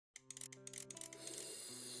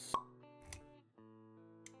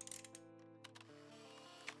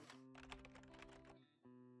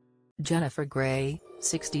Jennifer Grey,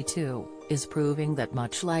 62, is proving that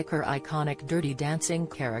much like her iconic Dirty Dancing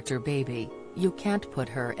character Baby, you can't put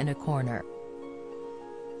her in a corner.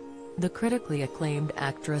 The critically acclaimed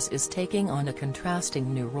actress is taking on a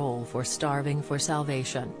contrasting new role for Starving for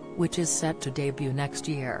Salvation, which is set to debut next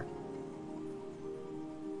year.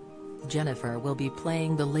 Jennifer will be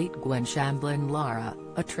playing the late Gwen Shamblin Lara,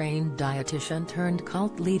 a trained dietitian turned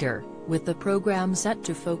cult leader, with the program set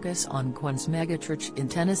to focus on Gwen's megachurch in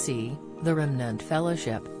Tennessee, the Remnant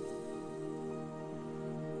Fellowship.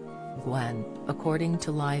 Gwen, according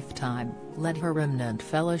to Lifetime, led her Remnant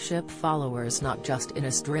Fellowship followers not just in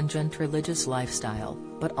a stringent religious lifestyle,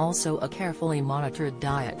 but also a carefully monitored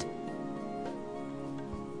diet.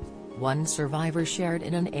 One survivor shared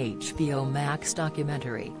in an HBO Max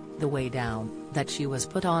documentary, The Way Down, that she was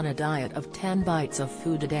put on a diet of 10 bites of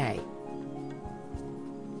food a day.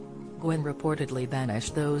 Gwen reportedly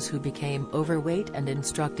banished those who became overweight and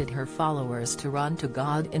instructed her followers to run to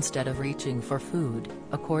God instead of reaching for food,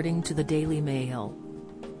 according to the Daily Mail.